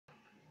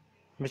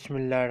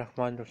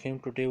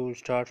Bismillahirrahmanirrahim. Today we'll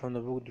start from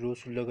the book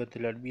Duroos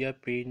Lughatil,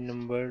 page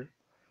number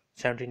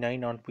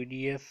 79 on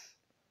PDF.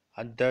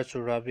 Ad-Dars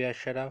Arabiyyah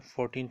Shara,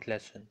 14th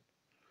lesson.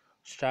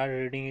 Start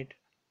reading it.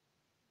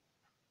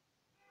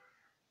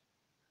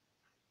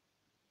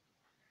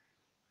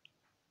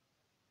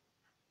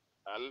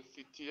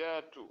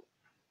 الفتيات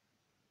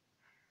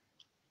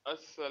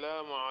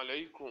السلام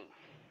عليكم.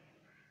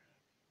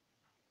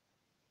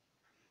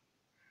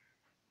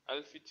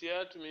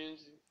 Al-Fitiyat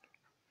means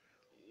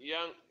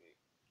young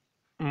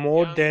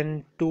More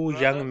than two young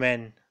brothers.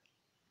 men.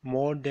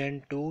 More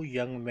than two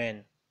young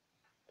men.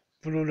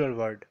 Plural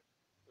word.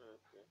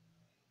 Okay.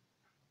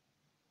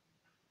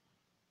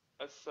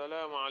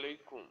 Assalamu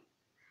alaikum.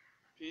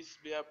 Peace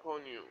be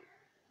upon you.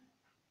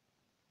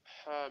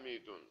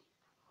 Hamidun.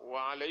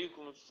 Wa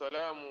alaikum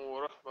assalamu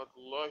wa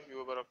rahmatullahi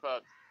wa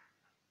barakatuh.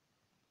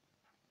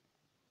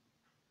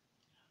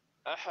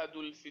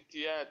 Ahadul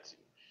Fitiyat.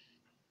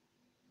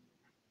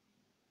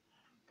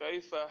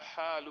 كيف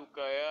حالك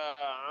يا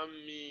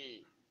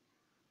عمي?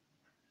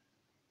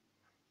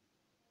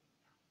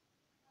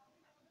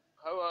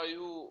 How are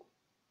you,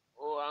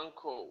 oh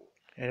uncle?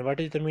 And what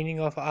is the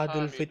meaning of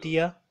Adul Hamidun.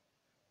 Fitiya?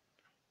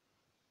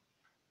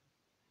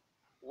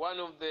 One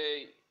of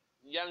the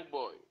young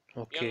boy,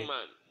 young Okay.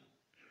 man.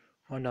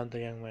 One of the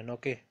young men.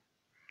 Okay.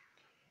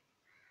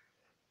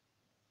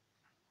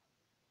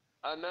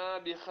 أنا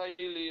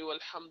بخير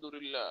والحمد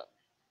لله.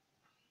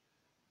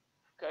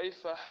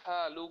 كيف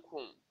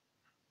حالكم؟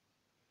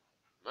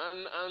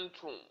 من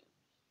أنتم؟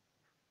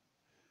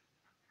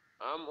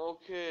 I'm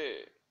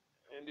okay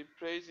and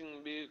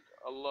praising be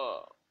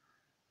Allah.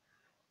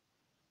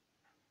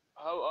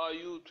 How are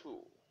you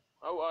too?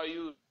 How are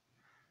you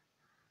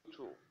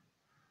too?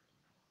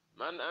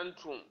 Man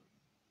antum?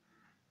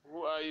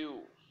 Who are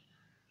you?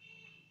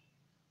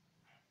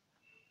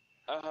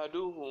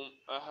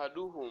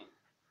 Ahaduhum,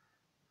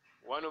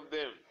 one of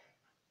them.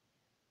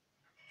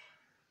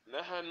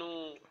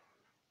 Nahanu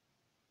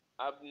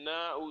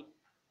abna'u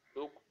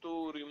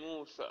Dr.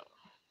 Musa.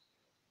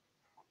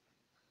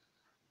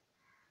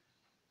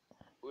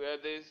 We are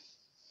the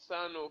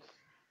son of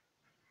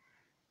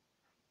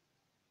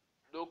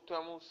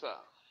Dr. Musa.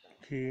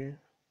 Okay.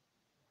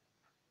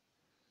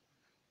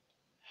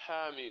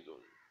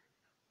 Hamidun.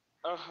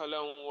 أهلا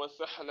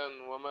وسهلا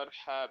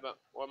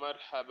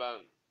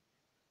ومرحبا.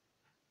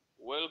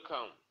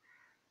 Welcome.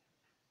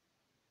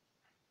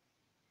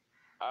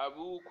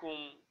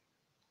 أبوكم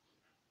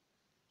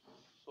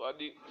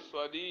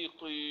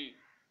صديقي.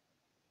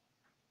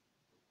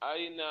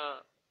 أين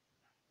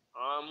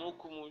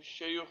عمكم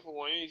الشيخ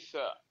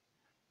عيسى?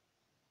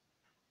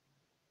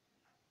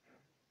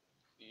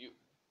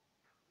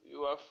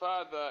 Your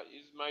father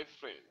is my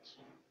friend.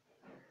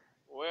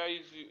 Where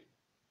is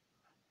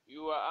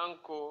your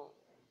uncle,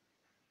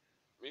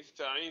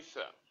 Mr.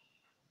 Isa?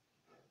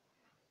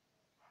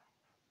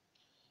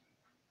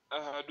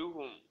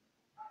 أحدهم,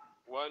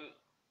 one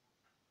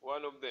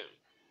of them.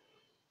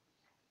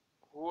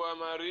 هو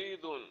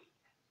مريض.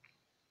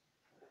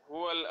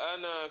 هو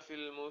الآن في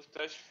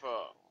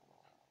المستشفى.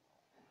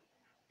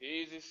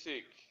 He is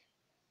sick.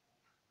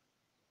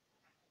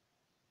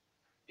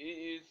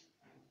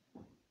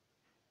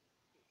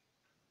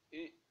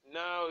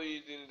 Now he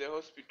is in the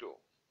hospital.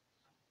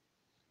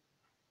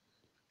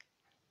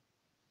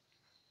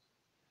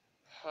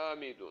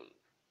 حامد.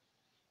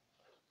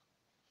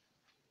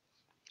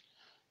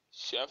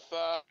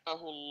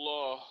 شفاه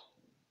الله.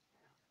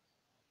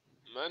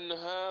 من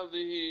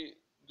هذه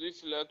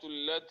الطفلة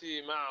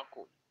التي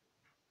معكم؟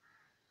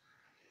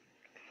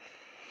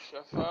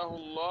 شفاه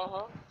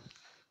الله.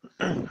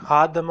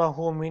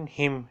 Khadamahu mean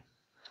him.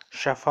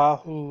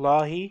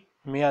 Shafahullahi.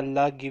 May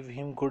Allah give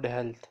him good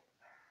health.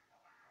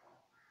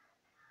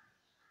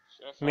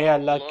 May شفاه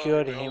Allah الله.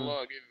 cure May him.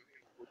 Allah give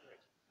him good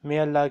health. May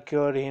Allah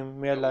cure him.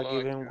 May May Allah Allah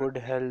give him cure good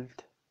him. health.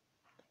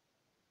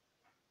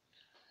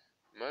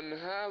 من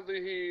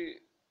هذه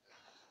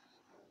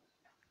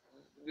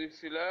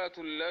الطفلة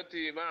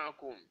التي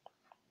معكم؟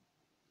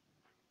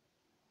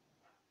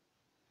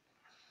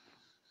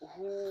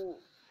 Who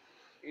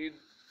is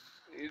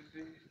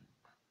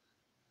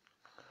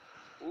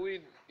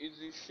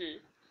she?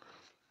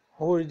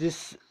 Who is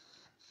this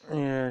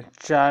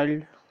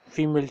child,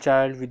 female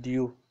child with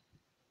you?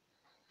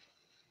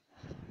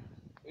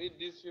 Is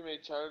this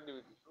female child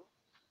with you?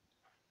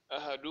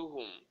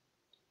 أحدهم,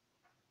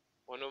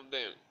 one of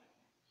them.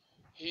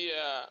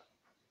 هي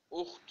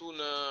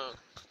أختنا.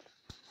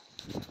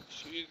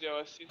 She is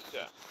our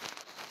sister.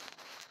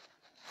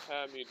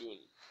 حامد.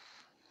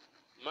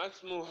 ما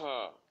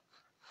اسمها?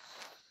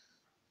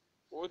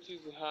 What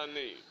is her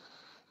name?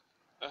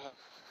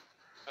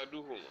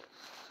 أحدهما.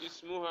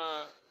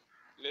 اسمها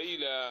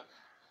ليلى.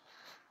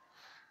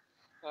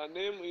 Her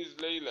name is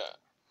Layla.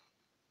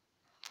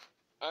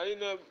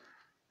 أين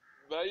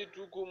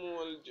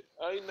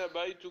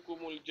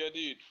بيتكم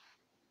الجديد?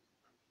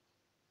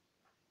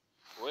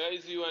 Where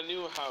is your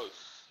new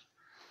house?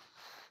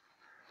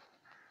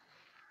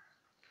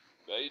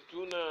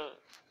 بيتنا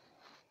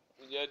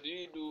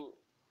الجديد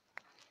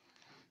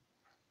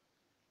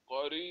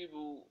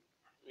قريب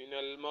من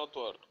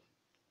المطر.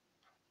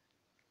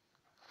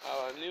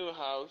 Our new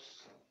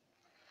house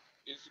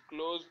is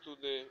close to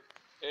the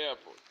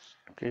airport.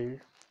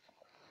 Okay.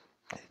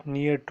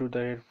 Near to the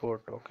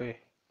airport. Okay.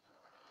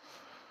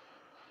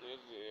 Near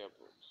the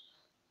airport.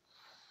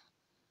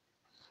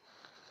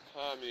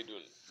 حامد.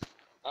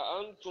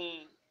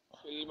 أأنتم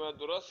في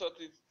المدرسة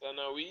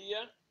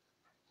الثانوية?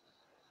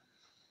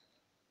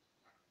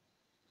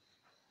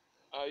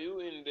 Are you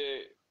in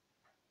the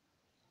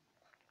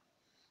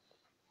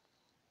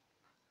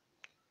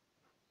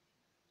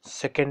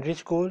Secondary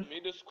school?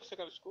 middle school,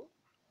 secondary school?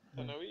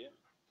 ثانوية?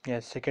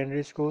 Yes,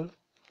 secondary school.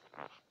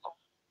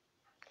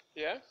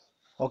 Yes.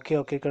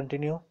 Okay,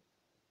 continue.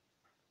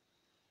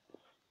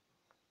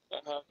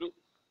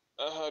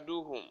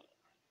 أحدهم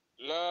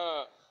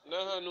لا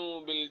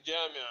نحن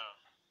بالجامعة.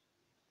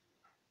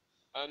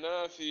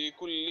 أنا في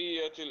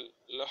كلية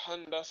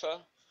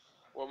الهندسة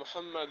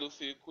ومحمد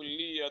في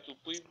كلية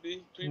طب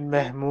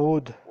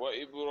محمود.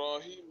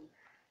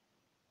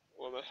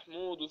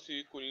 ومحمود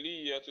في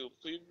كلية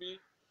الطب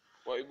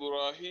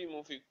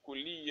وإبراهيم في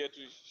كلية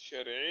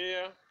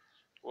الشرعية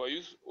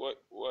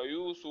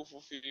ويوسف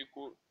في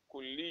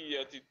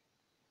كلية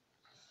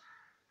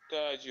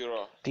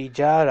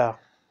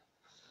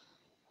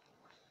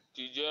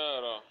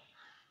تجارة.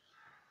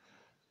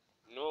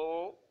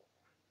 No,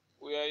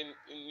 we are in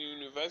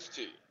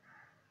university.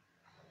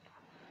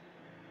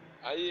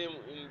 I am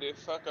in the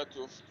faculty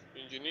of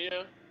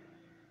engineer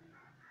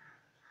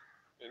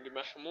and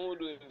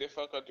Mahmoud in the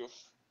faculty of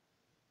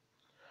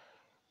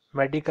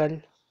medical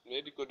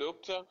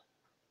doctor.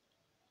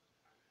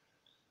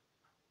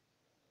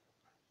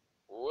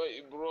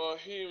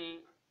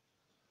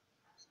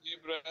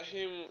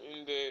 Ibrahim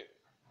in the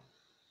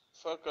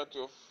faculty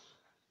of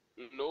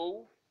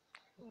law.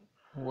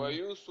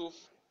 Yusuf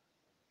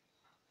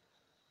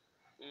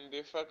in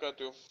the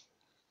faculty of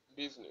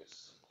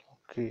business.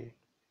 Okay.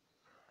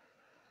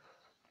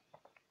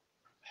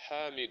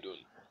 حامد.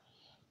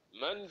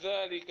 من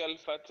ذلك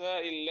الفتى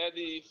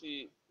الذي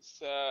في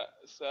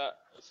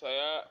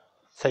سيارات.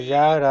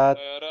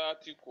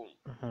 سياراتكم؟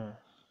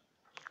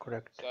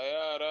 Correct.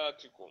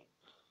 سياراتكم.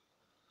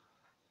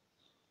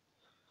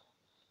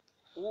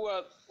 Who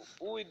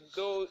is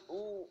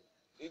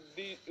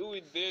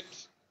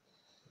that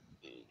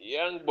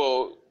young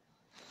boy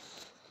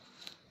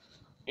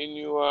in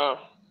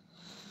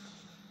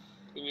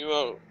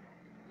your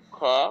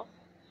car?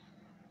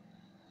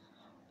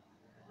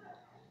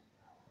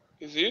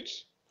 Is it?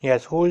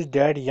 Yes, who is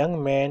that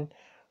young man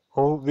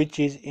which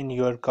is in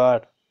your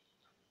car?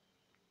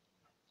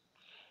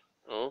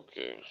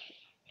 Okay.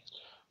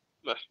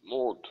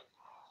 Mahmoud.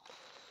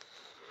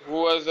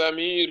 هو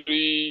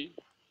زميلي.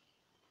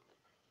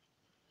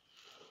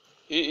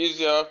 He is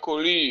your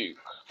colleague.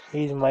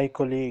 He is my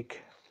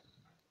colleague.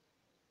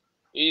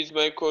 He is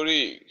my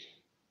colleague.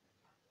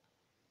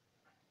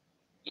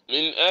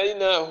 من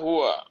أين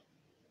هو?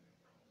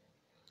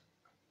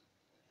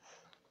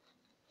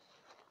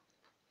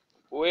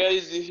 Where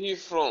is he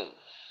from?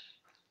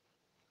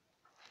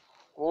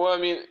 هو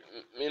من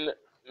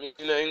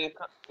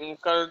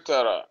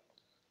إنجلترا.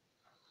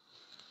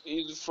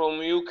 He is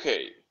from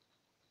UK.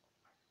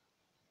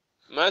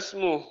 ما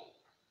اسمه?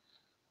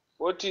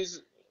 What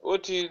is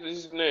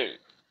his name?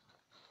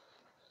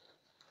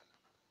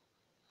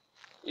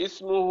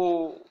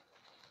 اسمه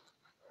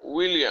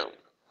William.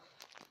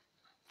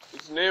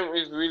 His name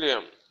is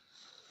William.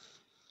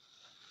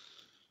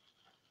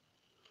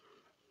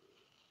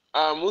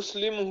 A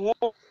Muslim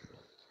who?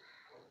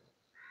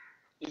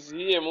 Is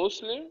he a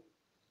Muslim?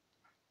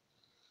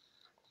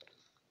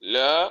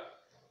 لا,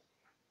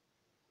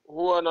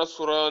 هو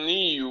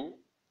نصراني.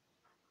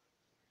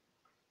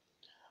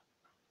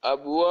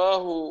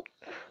 أبواه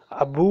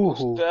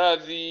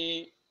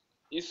أستاذي.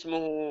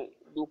 اسمه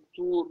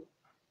دكتور.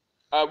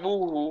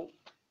 أبوه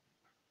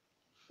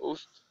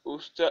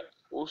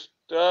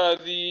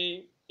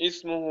أستاذي.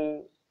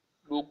 اسمه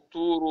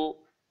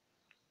دكتور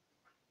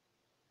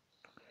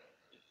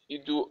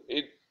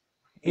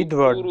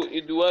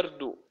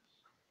إدوارد.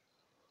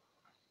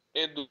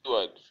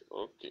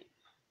 Okay.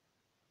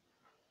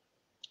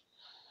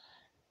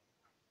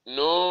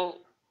 No,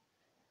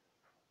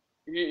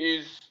 he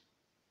is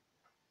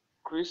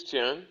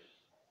Christian.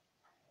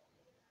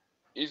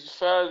 His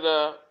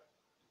father,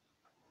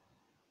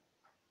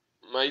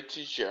 my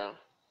teacher.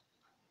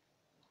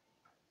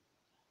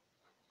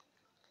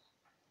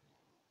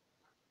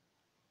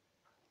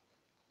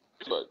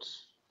 But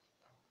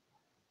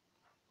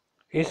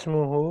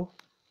اسمه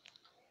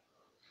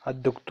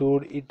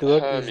الدكتور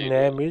إدوارد. His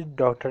name is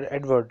Dr.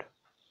 Edward.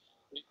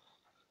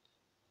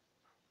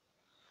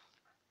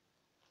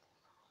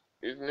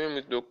 His name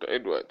is Dr.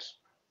 Edward.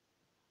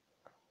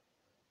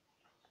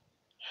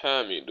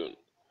 حامد.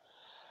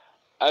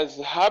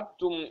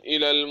 أذهبتم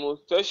إلى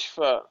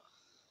المستشفى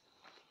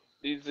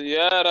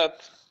لزيارة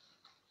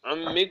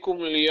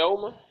عمكم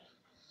اليوم؟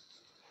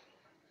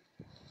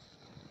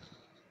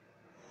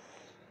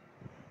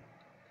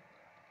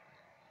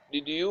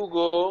 Did you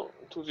go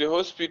to the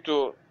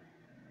hospital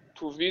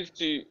to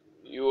visit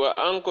your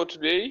uncle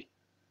today?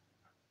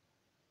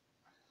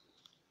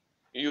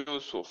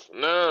 يوسف.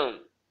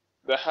 نعم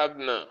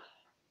ذهبنا.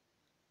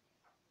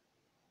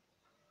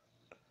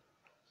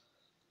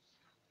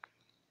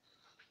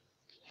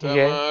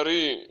 Yeah.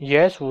 تمارين.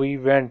 Yes, we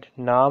went.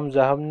 Naam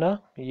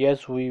zahabna.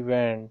 Yes, we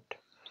went.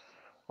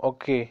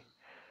 Okay.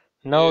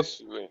 Now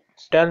Yes, wait.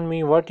 tell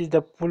me what is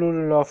the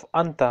plural of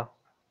anta?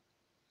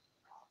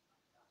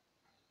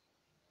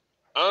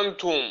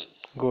 أنتم.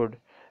 Good.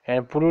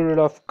 And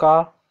plural of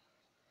ka?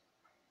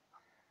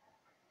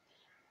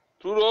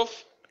 Plural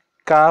of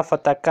Ka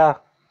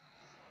fataka.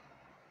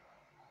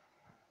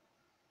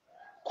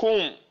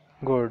 كم.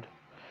 Good.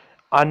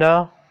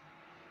 Ana?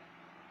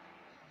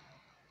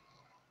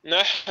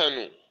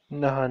 نحن.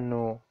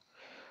 Nahanu.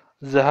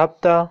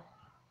 Zahabta?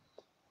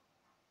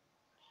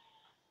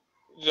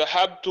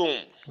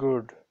 ذهبتم.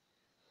 Good.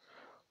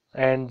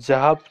 And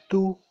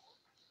zahabtu?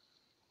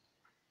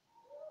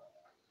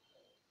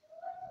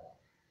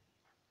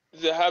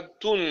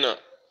 ذهبتن.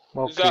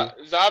 Okay.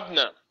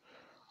 ذهبنا.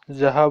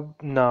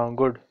 Zahabna.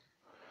 Good.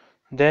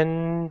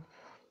 Then,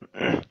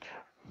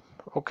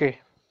 okay.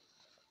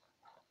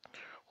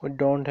 We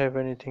don't have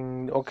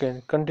anything.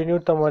 Okay. Continue,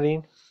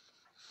 Tamarin.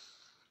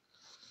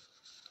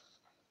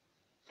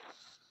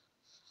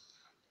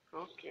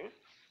 Okay.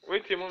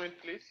 Wait a moment,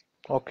 please.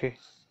 Okay.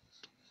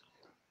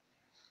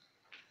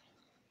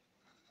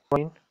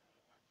 Tamarin.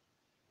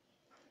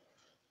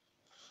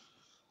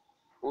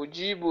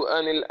 أجيب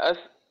عن الأس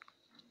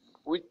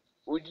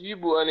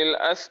أجيب عن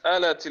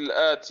الأسئلة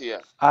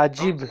الآتية.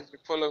 Ajib. Answer the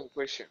following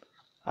question.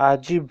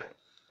 Ajib.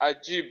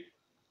 أجيب.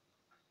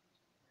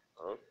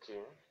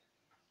 Okay.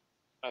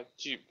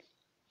 أجيب.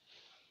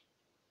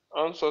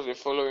 Answer the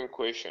following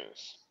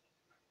questions.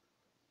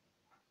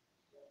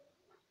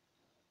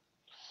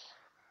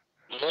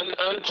 من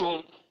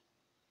أنتم?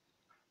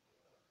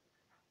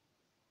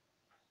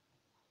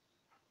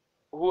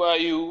 Who are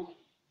you?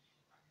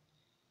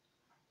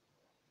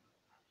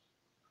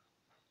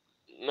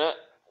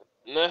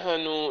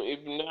 نحن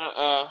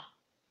ابناء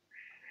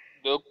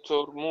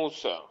دكتور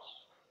موسى.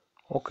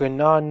 Okay.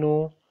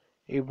 Nanu.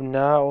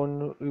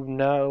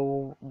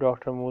 Ibna'u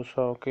Dr.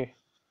 Musa. Okay.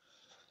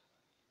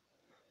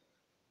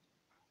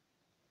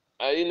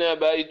 أين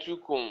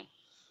بيتكم؟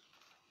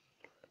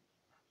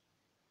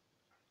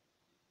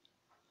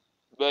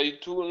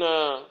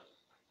 بيتنا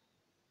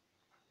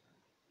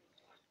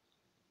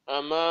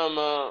أمام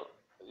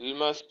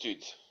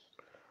المسجد.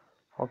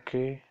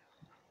 Okay.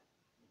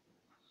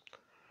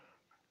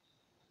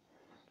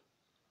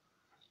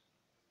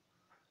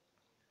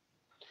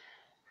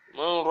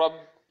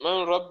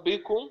 من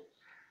ربكم؟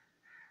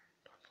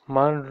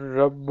 Man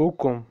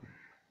Rabbukum.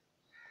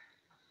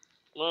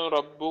 من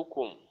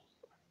ربكم؟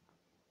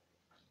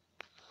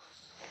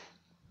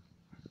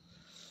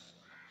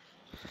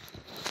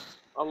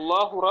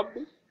 الله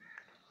ربي.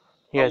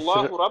 Yes.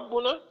 الله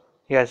ربنا.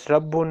 Yes.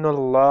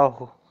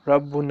 Rabbunallahu.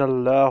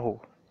 Rabbunallahu.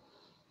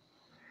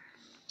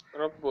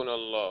 ربنا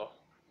الله.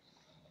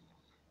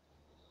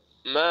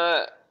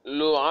 ما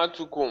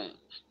لغتكم؟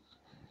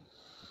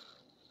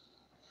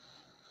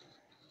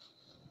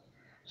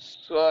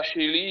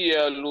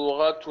 سواحلية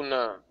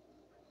لغتنا.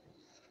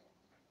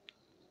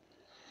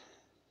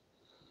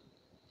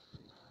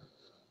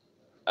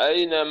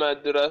 أين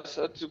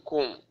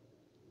مدرستكم؟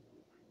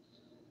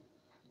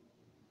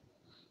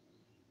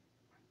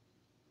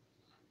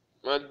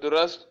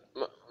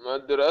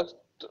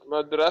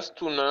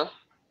 مدرستنا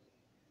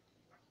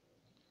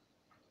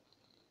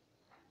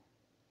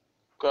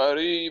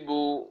قريب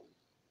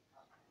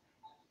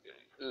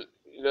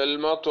إلى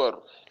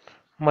المطر.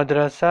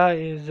 Madrasa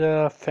is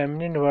a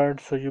feminine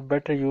word, so you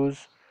better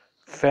use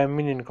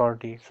feminine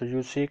quantity. So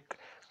you say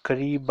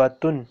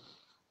Karibatun.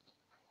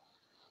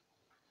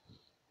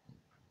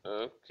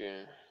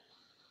 Okay.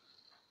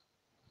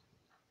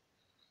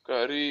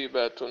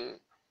 قريبة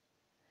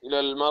إلى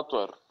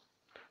المطر.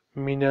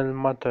 Minal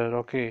Matar.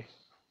 Okay.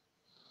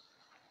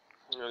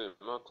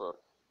 المطر.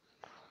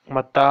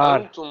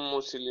 Matar. أأنتم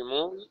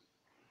مسلمون؟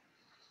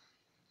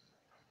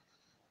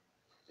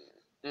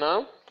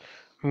 نعم.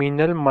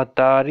 Minal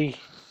Matari.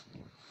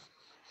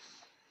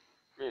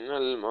 من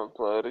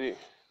المطر.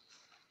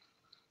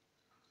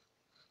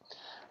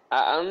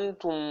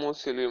 أأنتم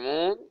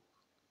مسلمون؟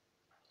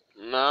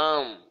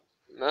 نعم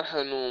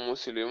نحن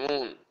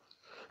مسلمون.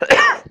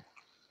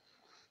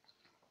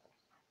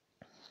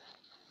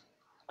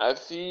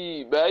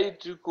 أفي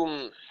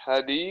بيتكم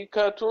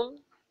حديقة؟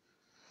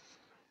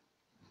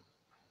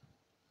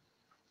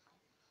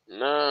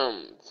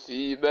 نعم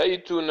في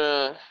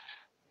بيتنا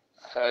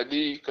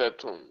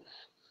حديقة.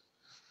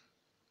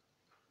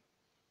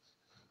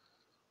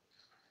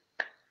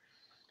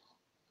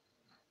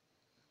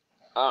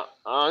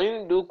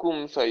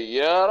 عندكم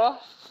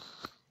سيارة؟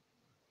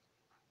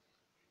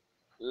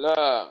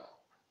 لا.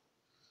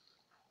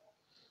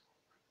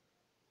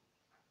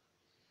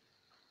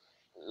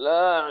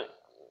 لا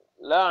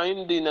لا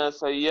عندنا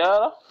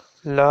سيارة.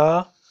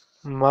 La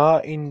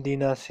ma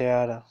indina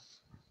seara.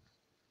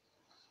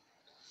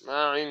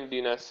 ما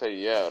عندنا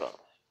سيارة.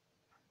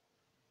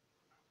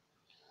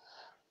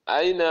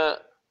 أين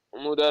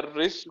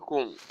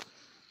مدرسكم؟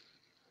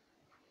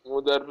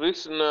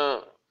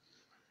 مدرسنا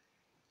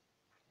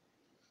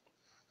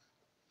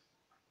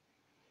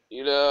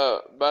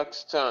إلى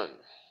باكستان.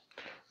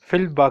 في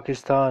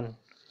الباكستان.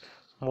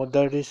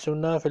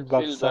 مدرسنا في في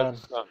الباكستان.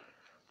 الباكستان.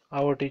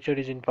 Our teacher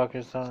is in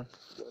Pakistan.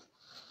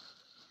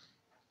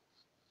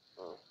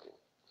 Okay.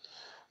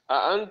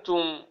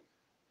 أأنتم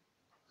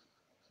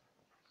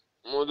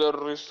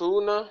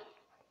مدرسون؟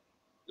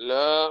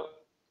 لا،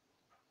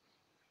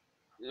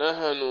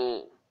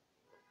 نحن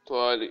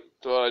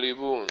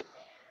طالبون.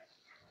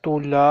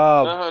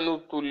 طلاب. نحن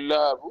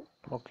طلاب.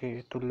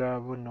 Okay,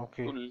 طلاب.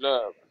 Okay.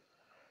 طلاب.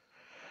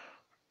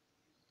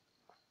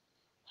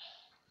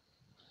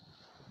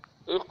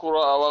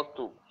 اقرأ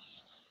واكتب.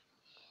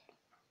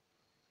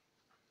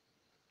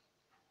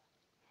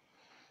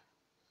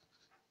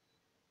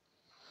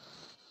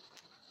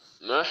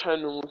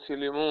 نحن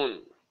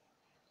مسلمون.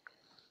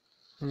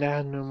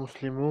 نحن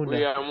مسلمون.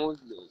 We are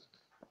Muslim.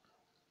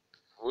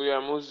 We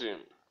are Muslim.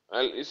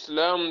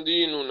 الإسلام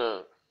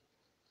ديننا.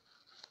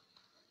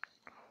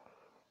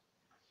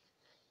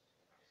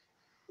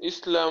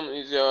 Islam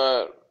is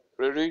our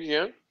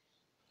religion.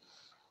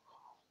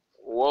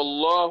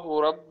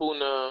 والله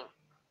ربنا.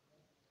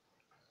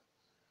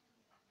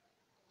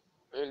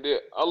 And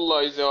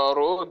Allah is our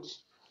Lord.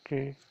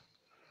 Okay.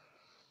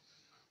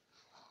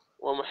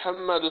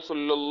 ومحمد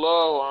صلى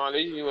الله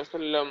عليه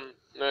وسلم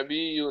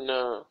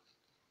نبينا.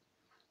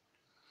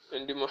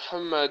 And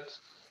Muhammad,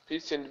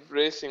 peace and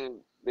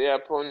blessing be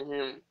upon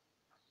him,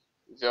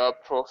 is our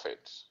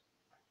prophet.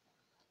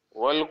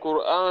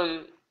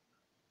 والقرآن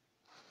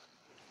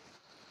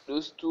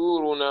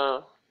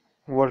دستورنا.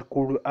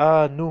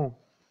 والقرآن.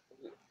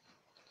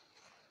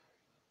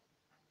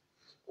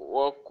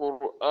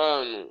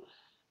 وقرآن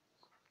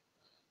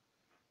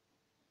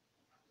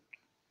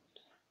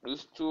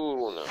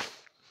دستورنا.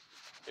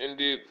 And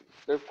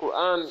the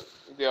Quran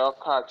is our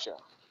culture.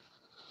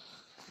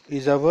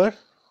 Is our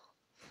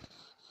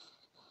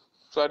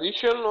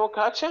Tradition or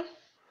culture?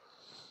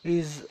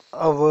 is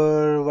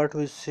our what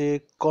we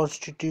say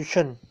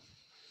constitution.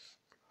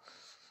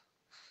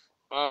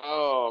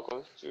 Oh,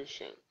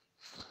 constitution.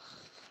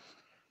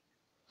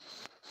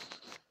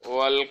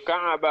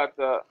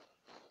 والكعبة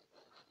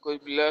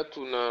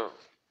قبلتنا.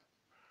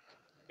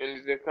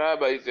 And the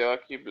Kaaba is our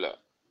Qibla.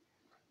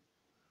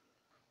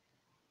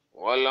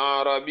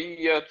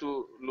 والعربية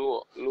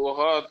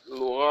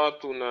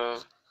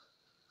لغاتنا.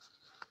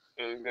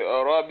 And the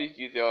Arabic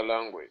is our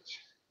language.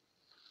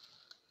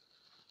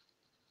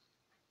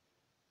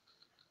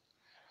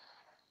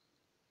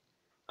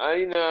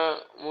 أين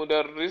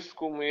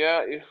مدرسكم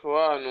يا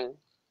إخوان؟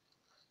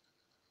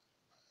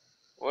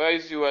 Where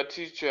is your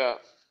teacher,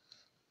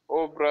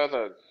 O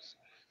brothers?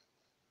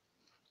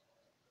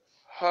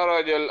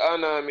 خرج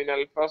الآن من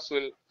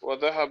الفصل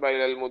وذهب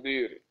إلى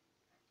المدير.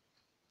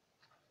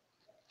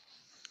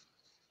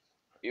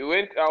 He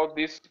went out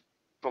this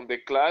from the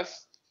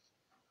class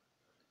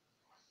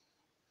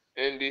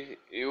and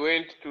he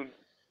went to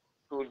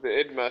the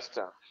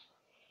headmaster.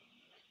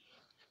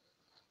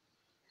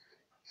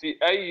 في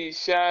أي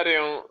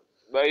شارع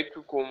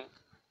بيتكم؟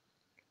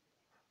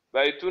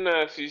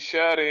 بيتنا في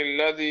الشارع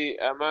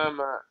الذي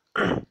أمام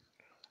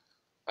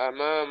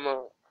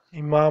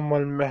Imam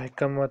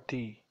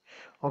al-Mahkamati.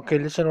 Okay,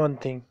 listen one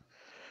thing.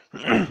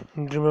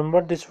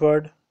 Remember this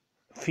word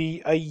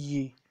fi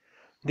ayyi.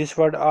 This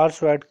word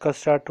also add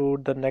kasra to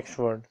the next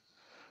word.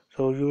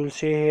 So you will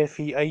say here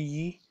fi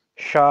ayyi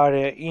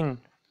shari'in.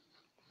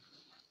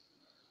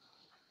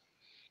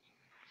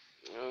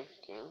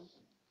 Okay.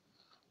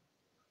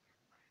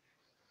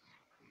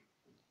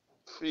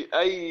 في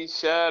أي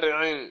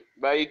شارع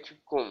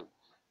بيتكم?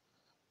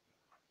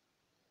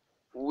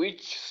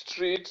 Which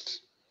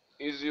street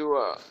is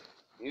your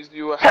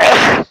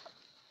house?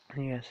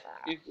 Yes.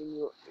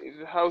 Is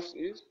the house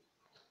is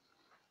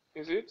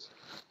it?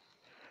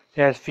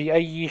 Yes, fi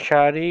ayyi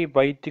shari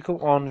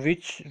baitikum. On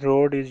which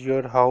road is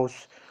your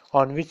house?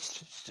 On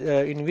which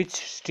in which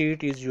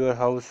street is your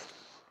house?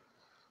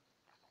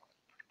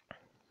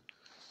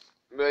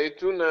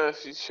 بيتنا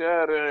في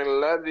الشارع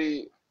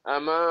الذي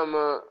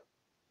أمام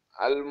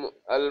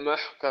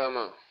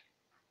المحكمة.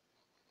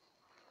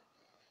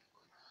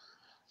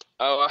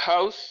 Our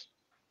house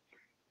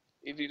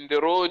is in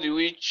the road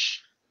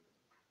which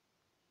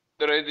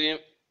there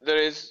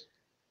is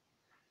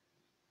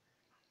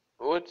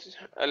what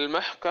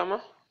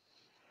المحكمة.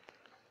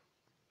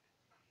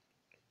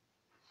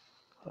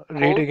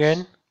 Read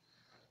again.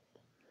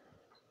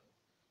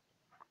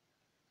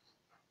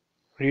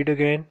 Read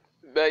again.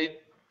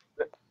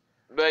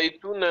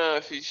 بيتنا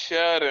في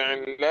الشارع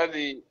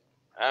الذي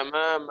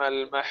أمام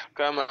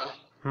المحكمة.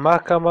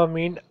 Mahkama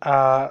mean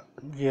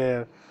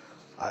yeah,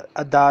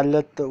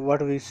 adalat.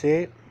 What we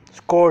say?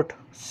 Court.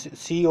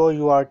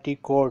 C-O-U-R-T.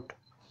 Court.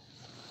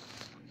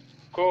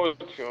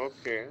 Court,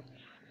 okay.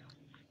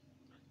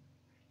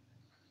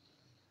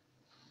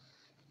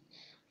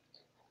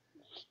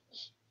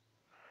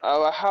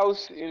 Our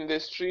house in the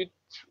street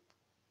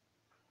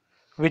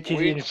Which is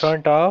in which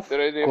front of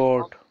there is a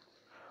court.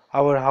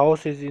 Our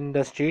house is in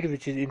the street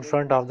which is in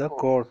front of the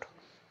court.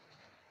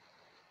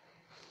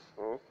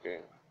 okay.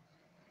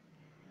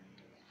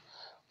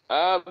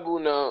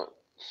 أبونا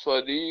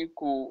صديق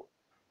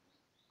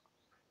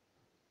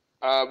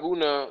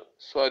أبونا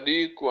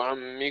صديق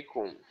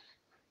عمكم.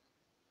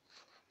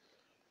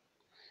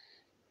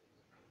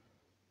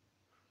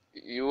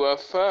 Your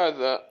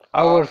father,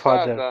 our Our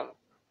father. father,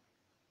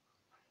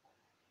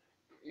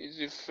 is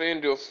a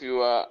friend of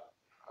your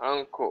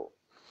uncle.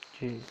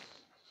 Ji.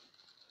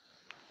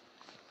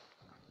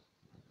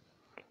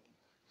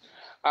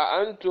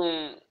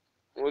 أأنتم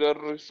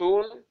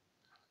مدرسون؟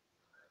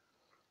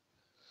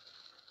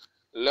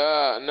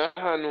 لا،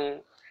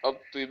 نحن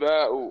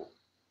أطباء.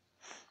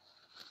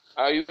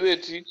 Are you a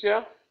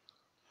teacher?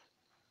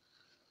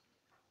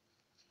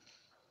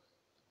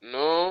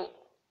 No,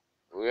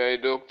 we are a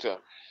doctor.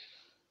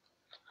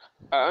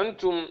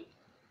 أأنتم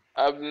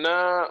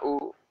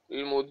أبناء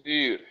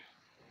المدير؟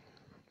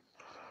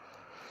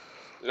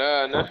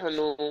 لا،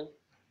 نحن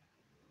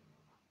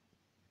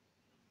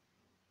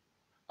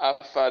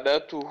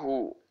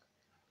أفادته.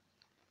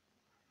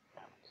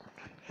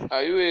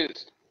 Are you a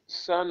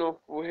son of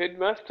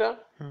headmaster?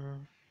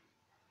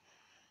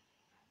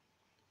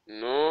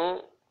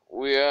 No,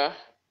 we are.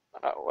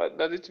 What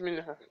does it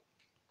mean?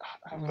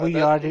 We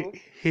are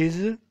أفادته?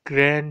 his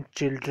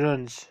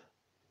grandchildrens.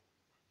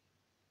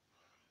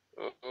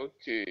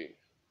 Okay,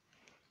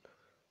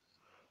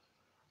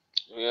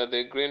 we are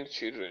the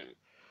grandchildren.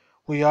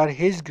 We are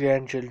his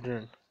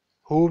grandchildren.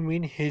 Who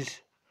mean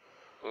his?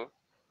 Oh,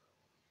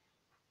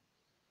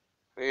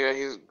 we are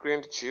his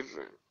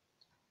grandchildren.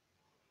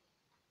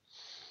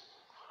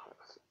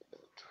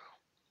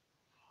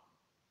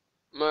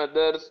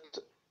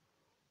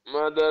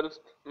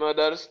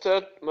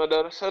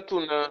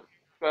 مدرستنا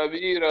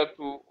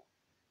كبيرة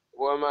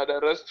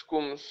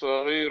ومدرستكم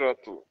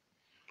صغيرة.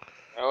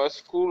 Our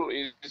school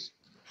is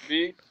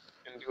big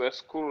and your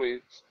school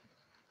is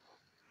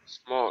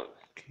small.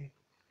 Okay.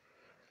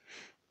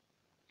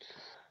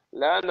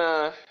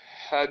 لنا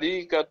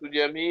حديقة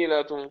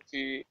جميلة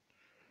في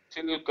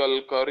تلك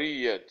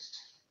القرية.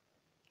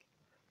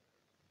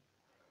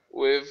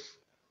 With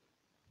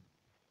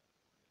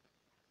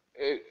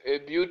a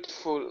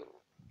beautiful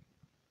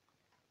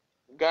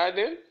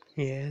garden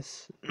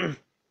Yes.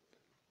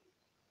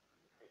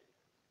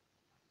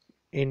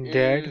 In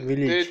that in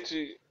village.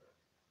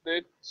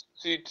 that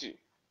city.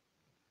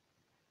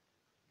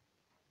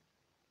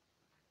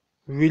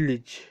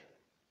 Village.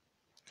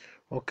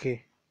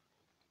 Okay.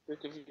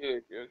 That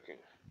village, okay.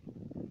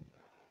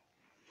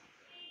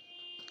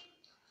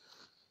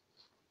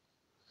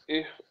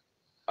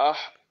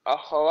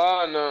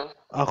 أخوانا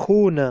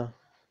أخونا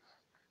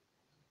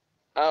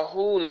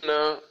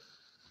أخونا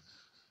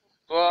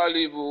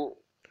طالب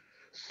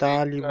في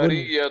طالب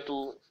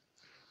قرية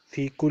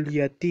في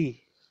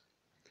كليتي.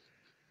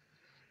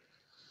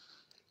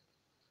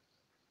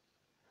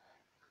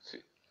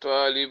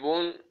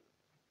 طالب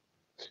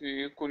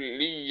في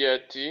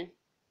كلية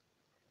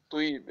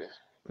طب.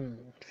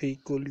 في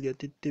كلية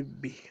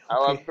الطب.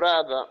 Our Okay.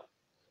 brother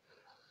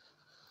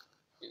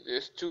is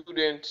a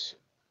student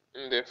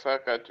in the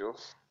faculty of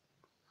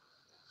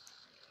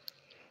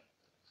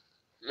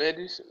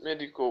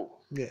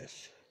medical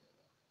Yes.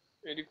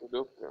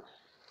 doctor.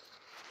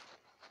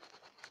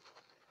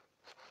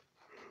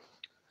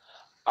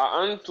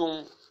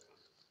 أأنتم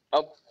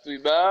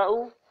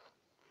أطباء؟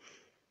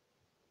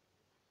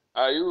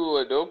 Are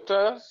you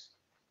doctors?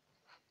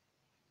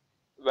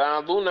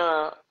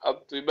 بعضنا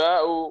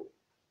أطباء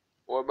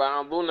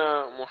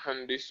وبعضنا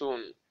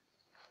مهندسون.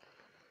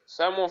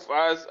 Some of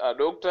us are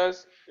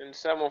doctors and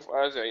some of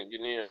us are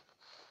engineers.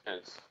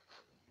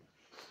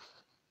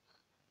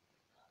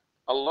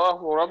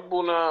 الله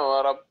ربنا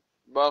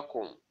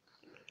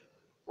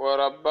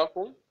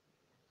وربكم.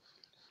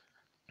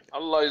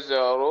 Allah is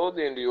our Lord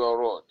and your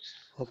Lord.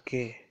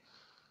 Okay.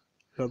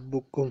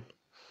 ربكم.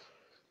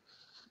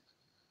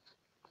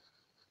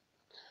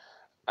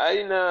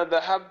 أين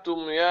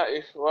ذهبتم يا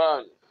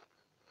إخوان؟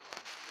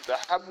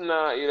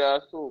 ذهبنا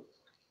إلى سوق.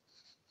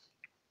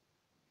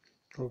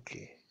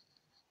 Okay.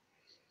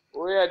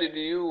 Where did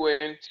you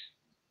went?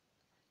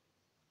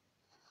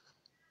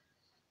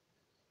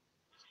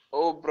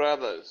 Oh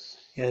brothers.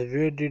 Yes,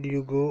 where did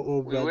you go, oh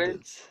We went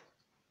brothers?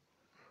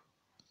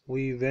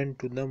 We went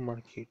to the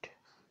market.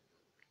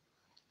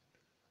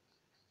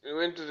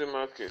 to the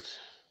market.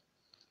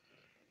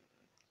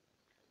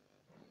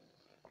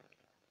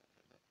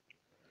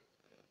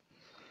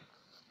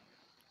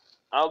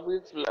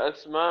 أضف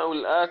الأسماء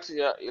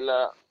الآتية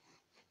إلى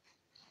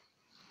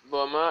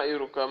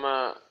ضمائر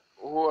كما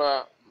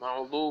هو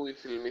موضوع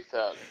في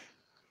المثال.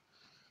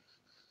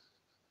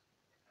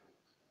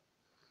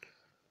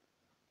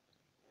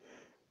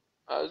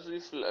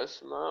 أضف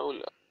الأسماء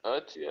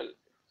الآتية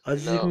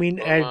Azif إلى mean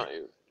add.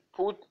 ضمائر.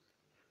 Put,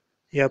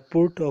 Yeah,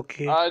 put.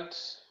 Okay. add,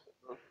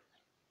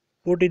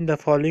 Put in the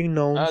following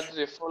nouns. add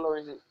the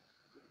following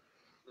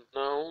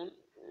noun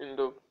in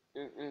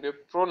the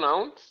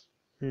pronouns.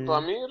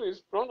 Dhamir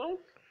is pronoun.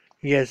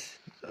 Yes,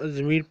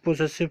 Azmir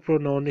possessive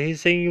pronoun.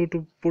 He's saying you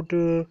to put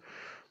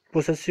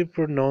possessive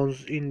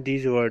pronouns in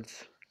these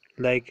words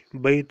like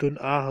Baitun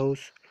a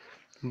house,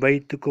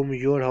 Baitukum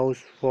your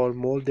house for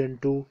more than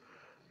two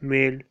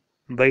male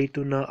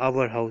Baytuna,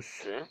 our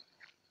house. Okay.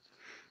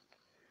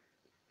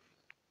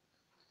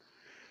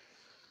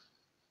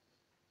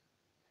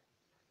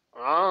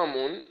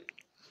 عام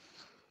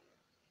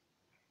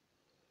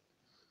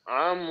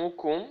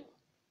عامكم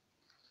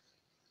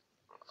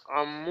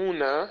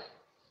عمنا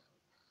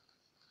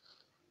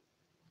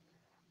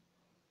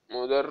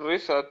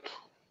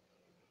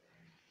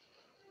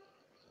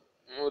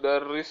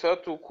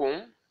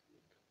مدرستكم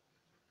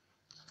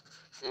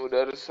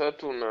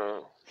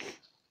مدرستنا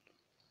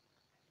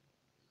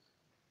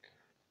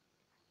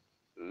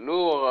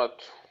لغة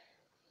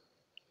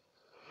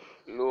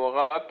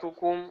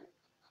لغتكم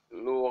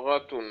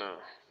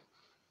لغتنا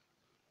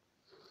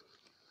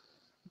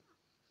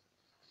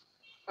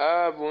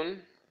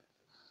آب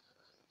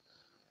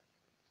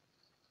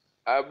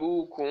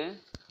أبوكم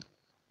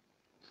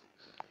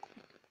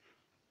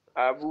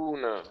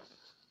أبونا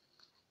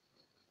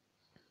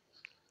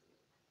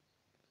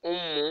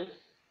أم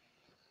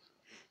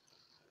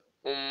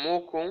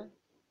أمكم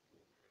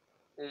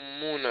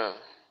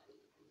أمنا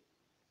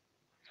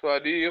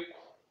صديق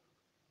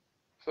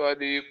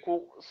صديق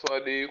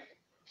صديق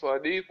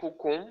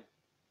صديقكم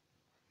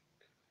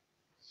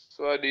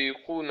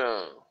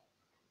صديقنا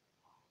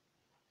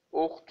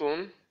أخت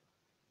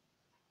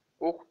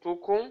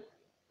أختكم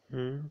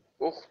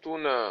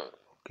أختنا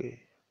Okay.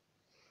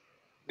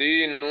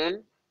 دين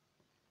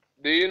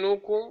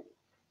دينكم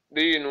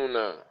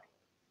ديننا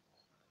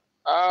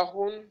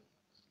آه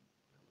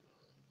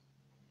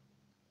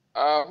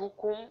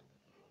آهكم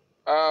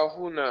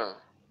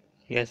آهنا.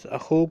 Yes,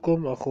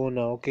 akhukum,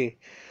 akhuna. Okay.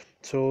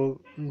 So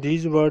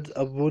these words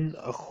abun,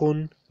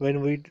 akhun,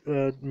 when we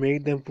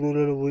make them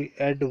plural, we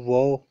add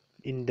waw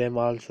in them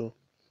also.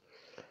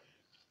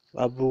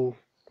 Abu,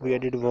 we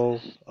added Okay. waw.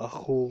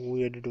 Akhu,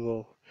 we added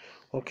waw.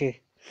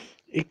 Okay.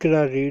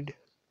 Ikra, read.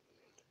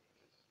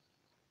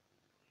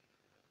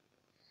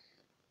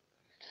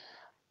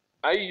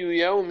 أي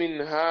يوم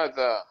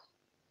هذا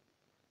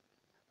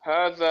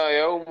هذا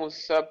يوم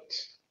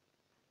السبت.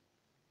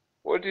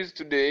 What is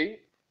today?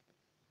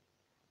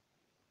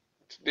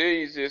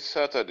 Today is a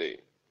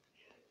Saturday.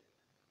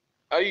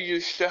 أي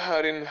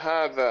شهر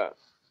هذا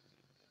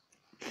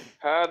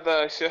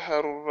هذا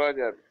شهر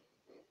رجب.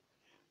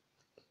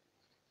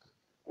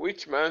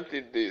 Which month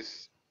is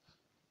this?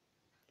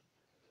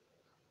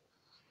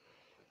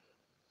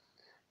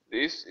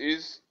 This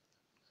is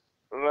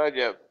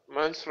Rajab.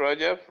 Month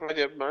Rajab.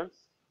 Rajab month.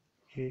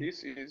 Okay.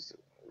 This is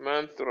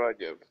month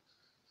Rajab.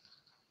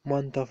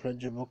 Month of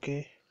Rajab.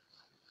 Okay.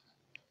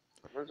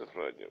 Month of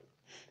Rajab.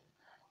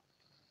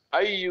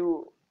 أي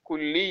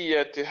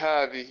كلية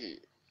هذه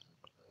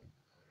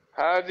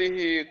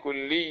هذه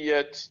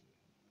كلية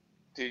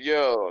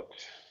تجارة.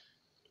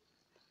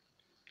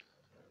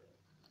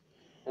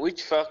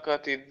 Which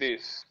faculty is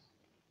this?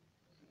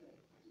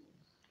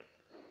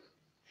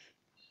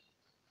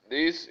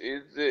 This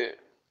is the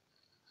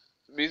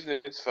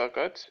business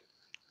faculty.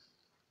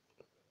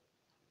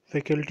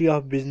 Faculty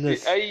of في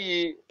Business.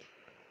 أي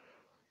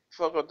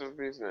faculty of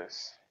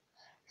business.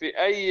 في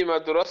أي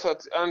مدرسة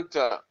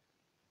أنت?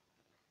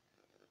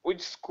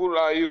 Which school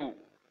are you?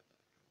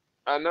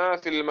 أنا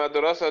في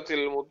المدرسة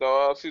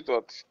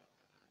المتوسطة.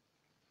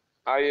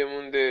 I am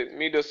in the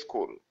middle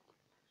school.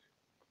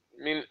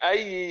 من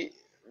أي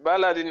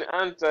بلد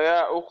أنت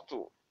يا أخت؟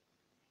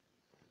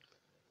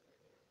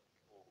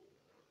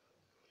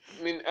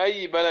 من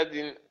أي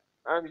بلد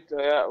أنت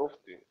يا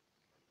أختي؟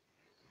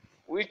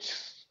 Which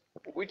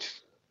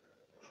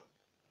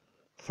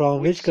From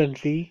which which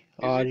country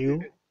is are it?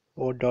 you,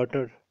 or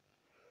daughter?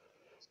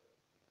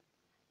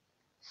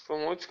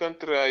 From which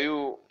country are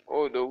you?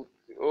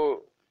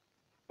 Oh,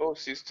 oh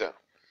sister.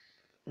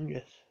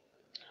 Yes.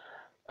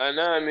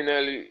 أنا من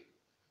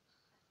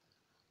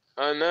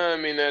أنا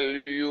من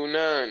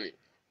اليونان.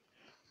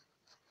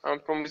 I'm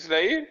from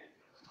Israel.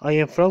 I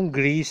am from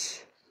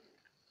Greece.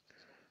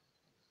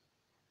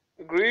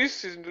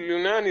 Greece is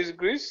Yunan is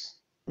Greece.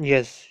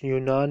 Yes,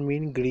 Yunan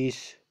mean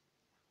Greece.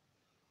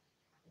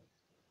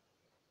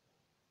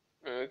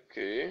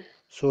 Okay.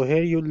 So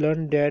here you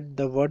learn that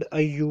the word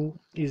ayu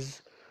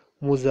is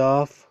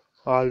muzaf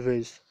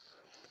always.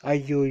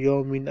 Ayu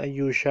yawmin,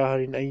 ayu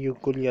shahrin, ayu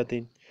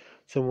kulyatin.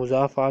 So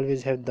muzaf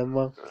always have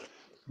dhamma,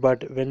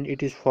 but when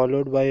it is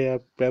followed by a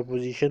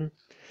preposition,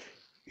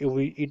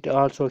 it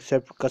also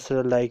accepts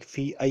kasra like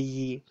fi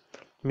ayyi,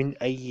 min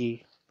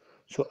ayyi.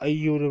 So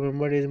ayu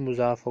remember is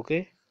muzaf,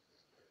 okay?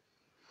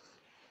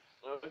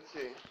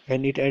 Okay.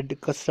 And it add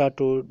kasra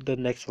to the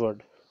next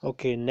word.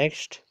 Okay,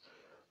 next.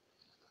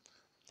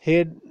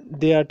 Here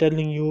they are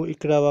telling you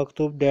Ikra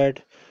Waktub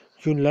that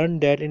you learn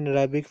that in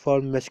Arabic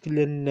for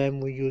masculine name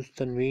we use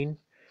tanween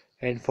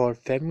and for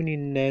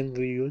feminine name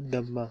we use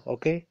dhamma.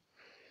 Okay,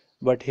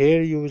 but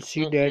here you will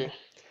see Okay. that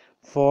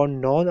for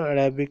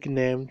non-Arabic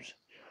names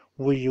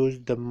we use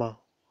dhamma.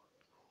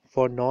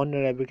 For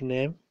non-Arabic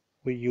name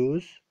we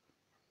use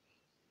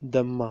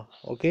dhamma.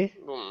 Okay,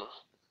 Duma.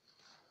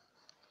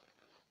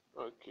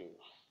 Okay.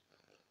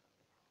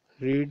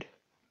 read.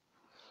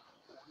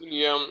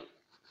 William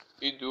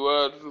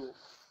Edward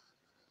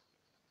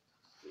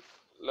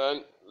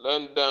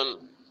London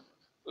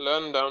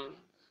London,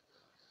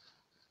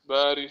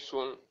 Paris,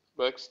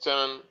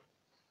 Pakistan,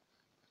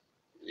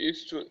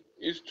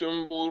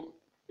 Istanbul,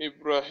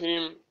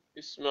 Ibrahim,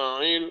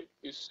 Ismail,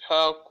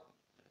 Ishaq,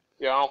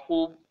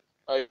 Yaqub,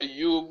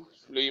 Ayub,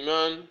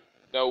 Sulaiman,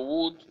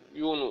 Dawood,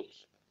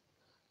 Yunus,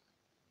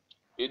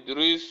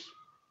 Idris,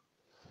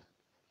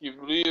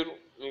 Jibril,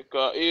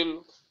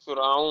 Mikael,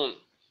 Fir'aun.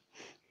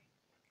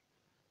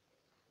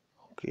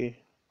 Okay.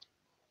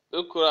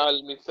 اقرأ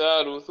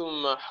المثال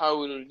ثم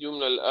حاول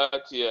الجملة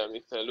الآتية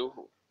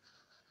مثاله.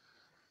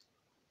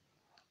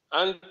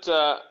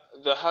 أنت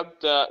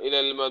ذهبت إلى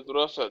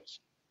المدرسة.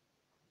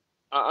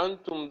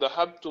 أأنتم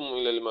ذهبتم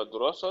إلى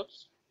المدرسة؟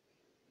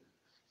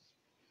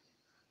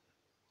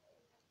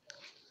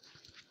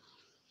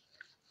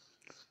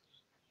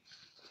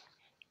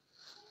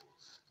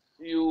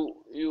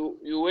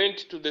 You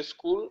went to the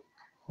school.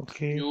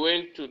 Okay. You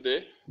went to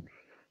the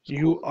You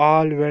school.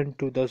 all went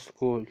to the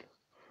school.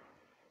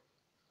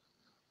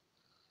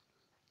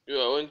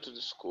 You went to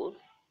the school.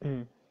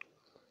 Mm.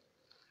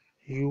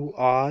 You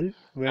all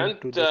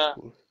went to the أنت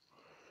school.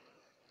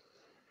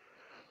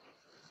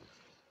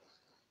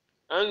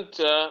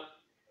 أنت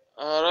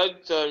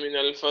خرجت من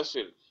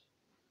الفصل.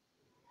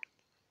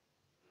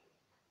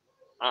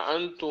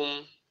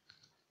 أأنتم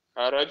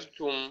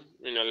خرجتم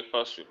من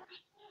الفصل.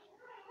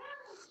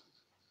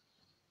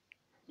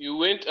 You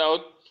went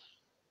out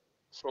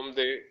from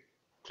the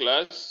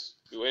class.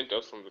 You went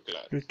out from the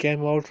class. You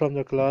came out from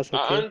the class,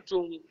 okay?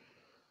 أأنتم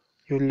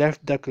You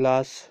left the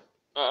class.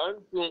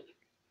 أأنتم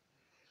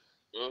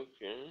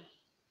okay.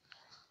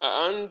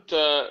 أأنت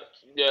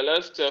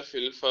جلست في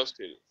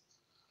الفصل.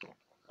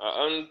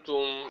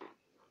 أأنتم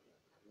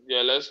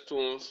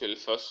جلستم في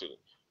الفصل.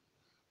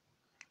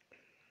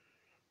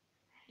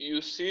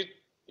 You sit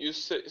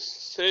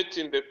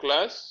in the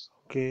class.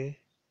 Okay.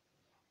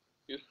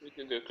 You sit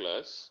in the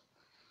class.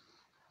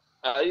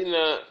 أين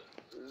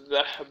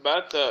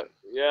ذهبت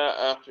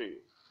يا أخي.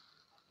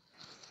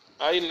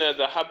 أين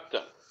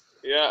ذهبت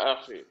يا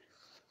أخي.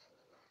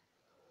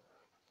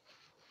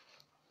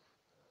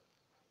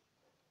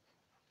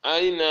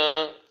 أين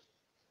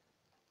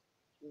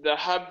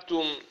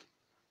ذهبتم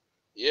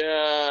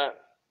يا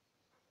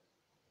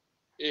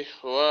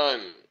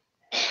إخوان.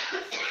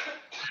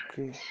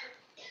 Okay.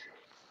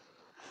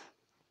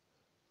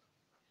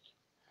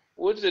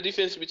 What's the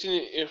difference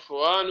between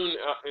إخوان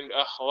and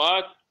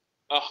أخوات.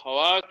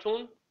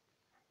 أخوات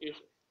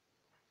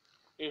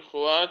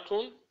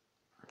إخوات.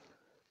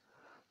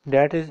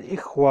 That is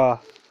ikhwa.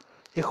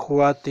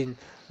 Ikhwatin.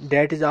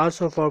 That is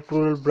also for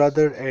plural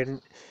brother,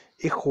 and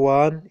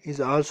ikhwan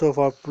is also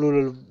for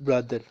plural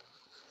brother.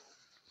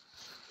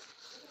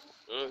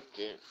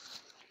 Okay.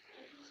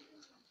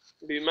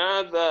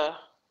 لماذا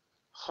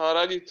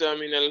خرجت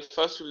من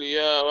الفصل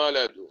يا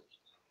ولد.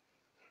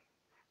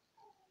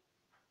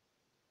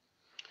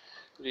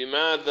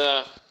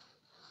 لماذا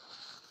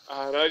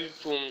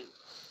خرجتم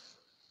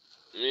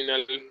من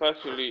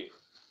الفصل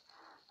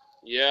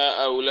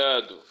يا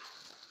أولاد.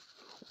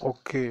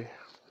 Okay.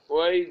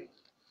 Why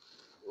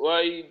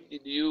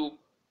did you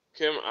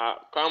come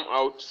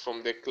out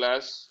from the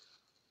class?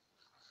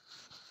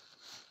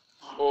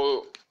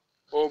 Oh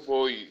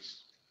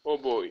boys. Oh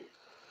boy.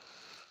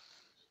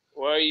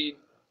 Why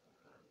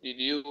did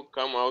you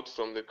come out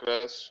from the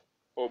class?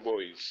 Oh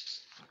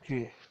boys.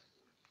 Okay.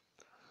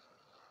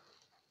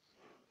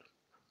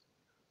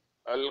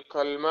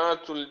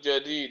 الكلمات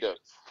الجديدة.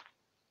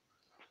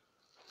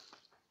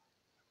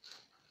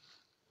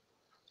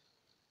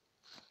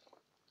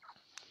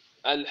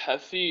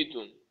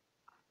 الحفيد.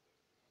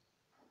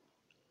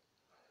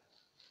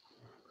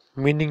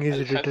 Meaning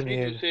is written الحفيد you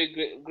here. say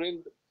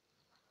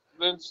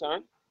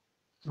grandson.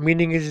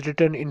 Meaning is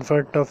written in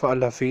front of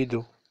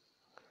al-Hafidu.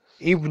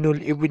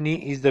 Ibnul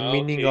Ibni is the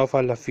meaning Okay. of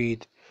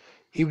al-Hafid.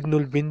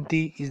 Ibnul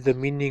Binti is the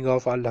meaning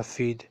of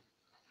al-Hafid.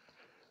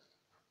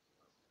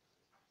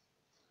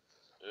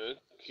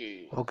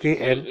 Okay. Okay,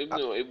 ابن and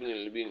الابن وابن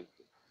البنت.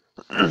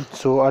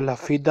 so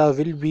al-Hafida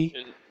will be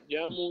And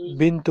جمع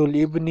Bintul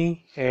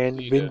Ibni and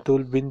حفيدة.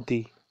 Bintul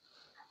Binti.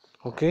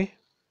 Okay,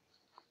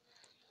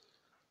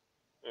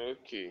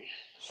 Okay.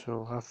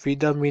 so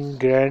Hafida mean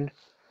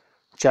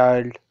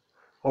grandchild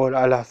or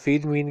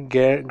al-Hafid mean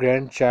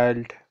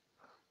grandchild.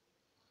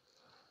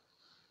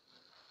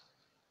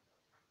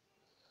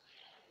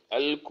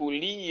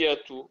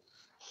 الكلية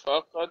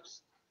فقط.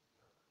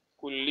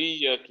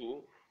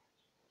 كلية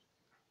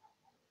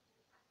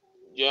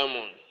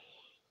جمع.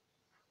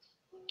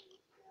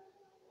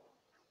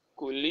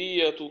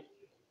 كلية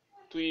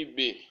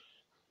طب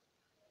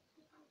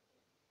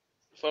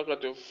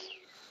فقط of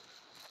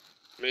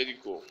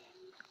medical.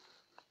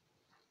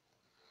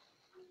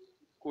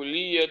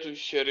 كلية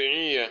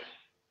الشرعية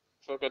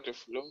فقط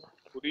of law.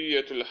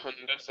 كلية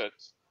الهندسة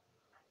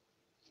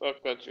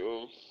فقط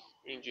of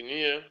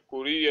engineer.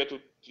 كلية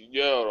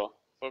التجارة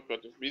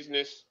فقط of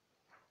business.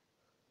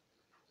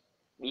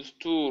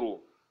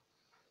 دستور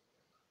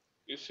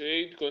you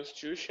said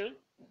constitution.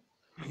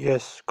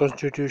 Yes,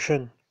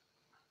 constitution.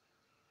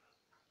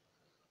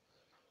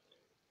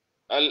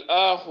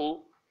 الآخ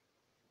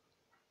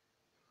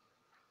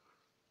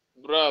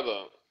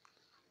brother.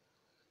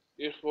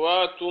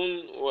 إخوات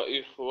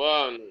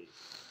وإخوان.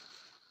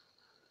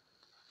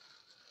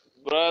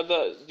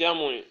 brother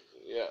جمع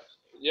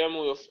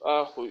جمع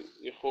أخو.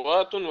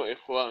 إخوات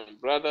وإخوان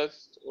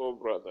brothers or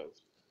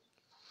brothers.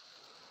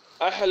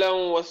 أهلا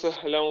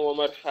وسهلا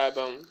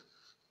ومرحبا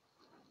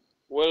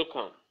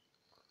welcome.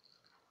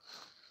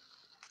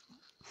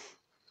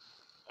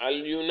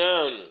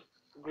 اليونان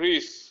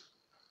Greece.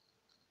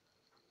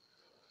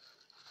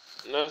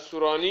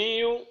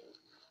 نصراني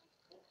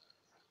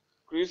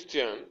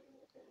Christian.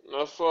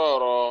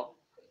 نصارى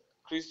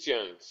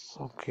Christians.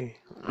 Okay.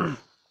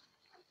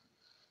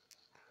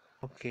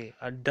 Okay.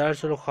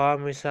 الدرس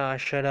الخامس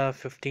عشر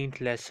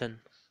 15th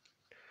lesson.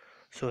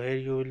 So here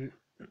you will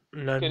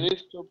Can learn. you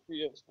stop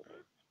here?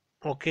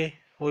 Okay.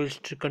 We'll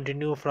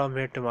continue from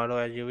here tomorrow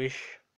as you wish.